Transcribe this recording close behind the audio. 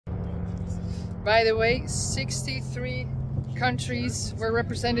By the way, 63 countries were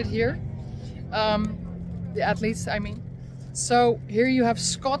represented here. The athletes, I mean. So here you have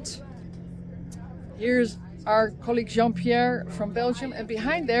Scott. Here's our colleague Jean-Pierre from Belgium. And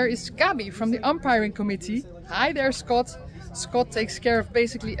behind there is Gabi from the umpiring committee. Hi there, Scott. Scott takes care of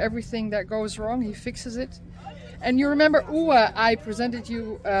basically everything that goes wrong. He fixes it. And you remember Uwe, I presented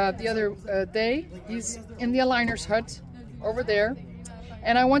you the other day. He's in the aligner's hut over there.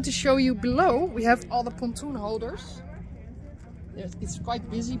 And I want to show you below, we have all the pontoon holders. It's quite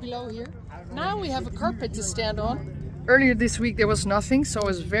busy below here. Now we have a carpet to stand on. Earlier this week there was nothing, so I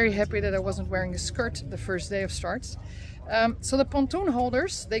was very happy that I wasn't wearing a skirt the first day of starts. So the pontoon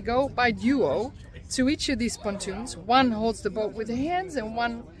holders, they go by duo to each of these pontoons. One holds the boat with the hands and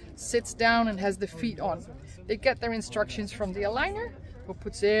one sits down and has the feet on. They get their instructions from the aligner, who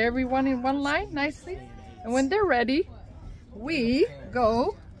puts everyone in one line nicely. And when they're ready, we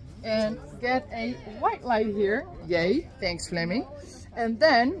go and get a white light here. Yay, thanks Fleming. And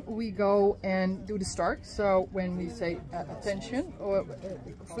then we go and do the start. So when we say attention, or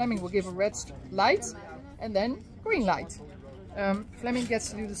Fleming will give a red light and then green light. Fleming gets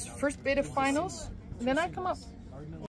to do this first bit of finals and then I come up.